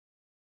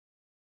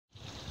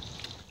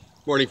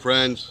Morning,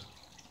 friends.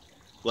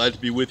 Glad to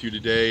be with you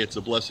today. It's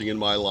a blessing in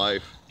my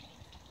life.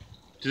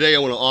 Today I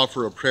want to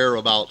offer a prayer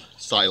about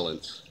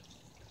silence.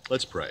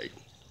 Let's pray.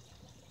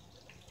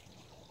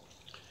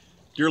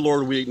 Dear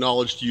Lord, we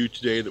acknowledge to you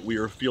today that we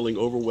are feeling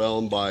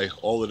overwhelmed by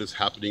all that is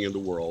happening in the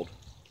world.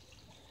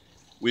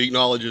 We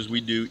acknowledge, as we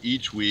do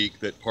each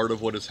week, that part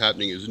of what is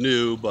happening is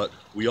new, but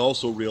we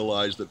also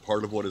realize that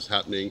part of what is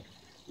happening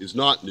is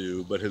not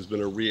new, but has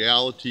been a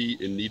reality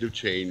in need of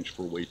change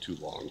for way too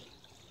long.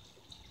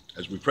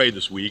 As we pray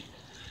this week,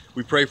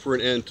 we pray for an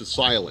end to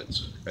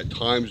silence at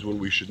times when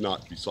we should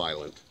not be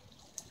silent.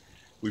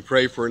 We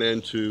pray for an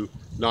end to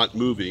not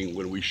moving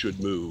when we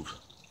should move.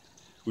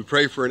 We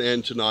pray for an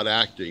end to not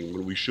acting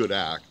when we should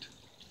act.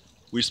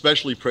 We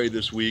especially pray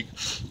this week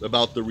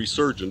about the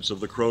resurgence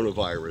of the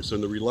coronavirus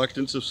and the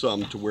reluctance of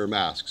some to wear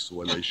masks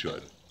when they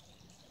should.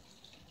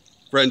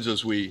 Friends,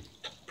 as we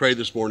pray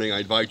this morning, I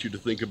invite you to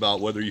think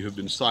about whether you have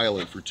been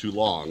silent for too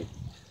long.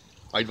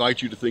 I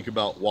invite you to think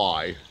about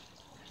why.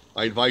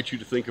 I invite you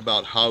to think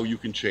about how you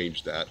can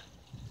change that.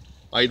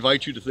 I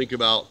invite you to think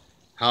about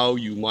how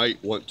you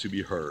might want to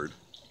be heard.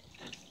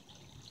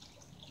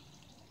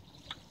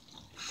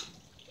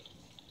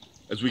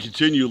 As we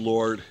continue,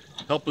 Lord,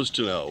 help us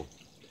to know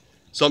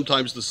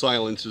sometimes the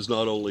silence is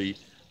not only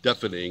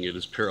deafening, it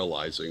is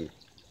paralyzing.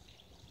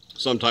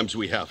 Sometimes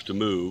we have to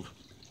move.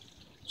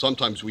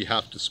 Sometimes we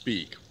have to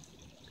speak.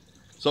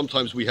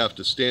 Sometimes we have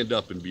to stand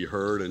up and be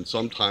heard, and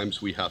sometimes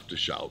we have to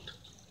shout.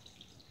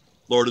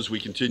 Lord, as we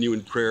continue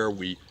in prayer,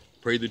 we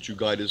pray that you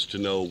guide us to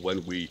know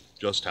when we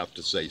just have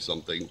to say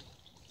something.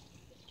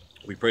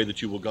 We pray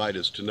that you will guide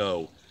us to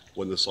know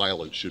when the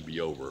silence should be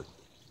over.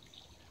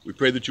 We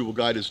pray that you will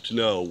guide us to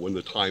know when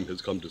the time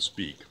has come to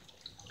speak.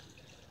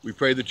 We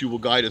pray that you will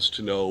guide us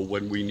to know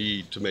when we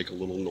need to make a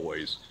little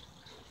noise.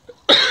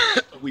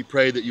 We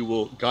pray that you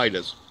will guide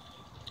us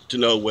to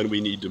know when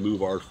we need to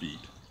move our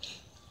feet.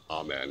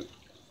 Amen.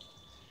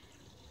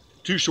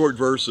 Two short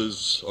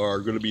verses are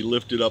going to be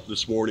lifted up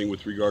this morning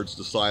with regards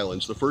to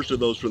silence. The first of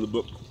those from the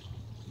book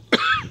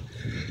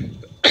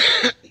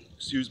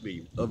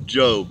of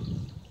Job,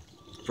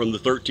 from the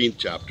 13th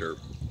chapter.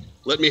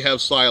 Let me have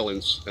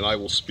silence, and I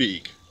will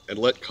speak, and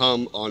let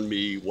come on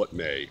me what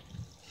may.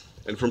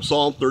 And from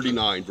Psalm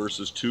 39,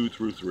 verses 2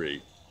 through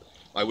 3.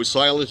 I was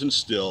silent and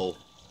still.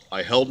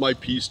 I held my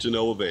peace to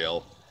no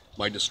avail.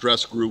 My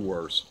distress grew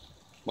worse.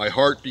 My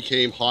heart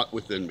became hot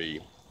within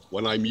me.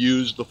 When I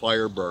mused, the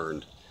fire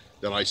burned.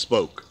 Then I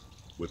spoke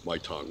with my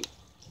tongue.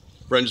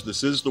 Friends,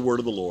 this is the word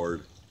of the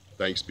Lord.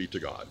 Thanks be to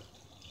God.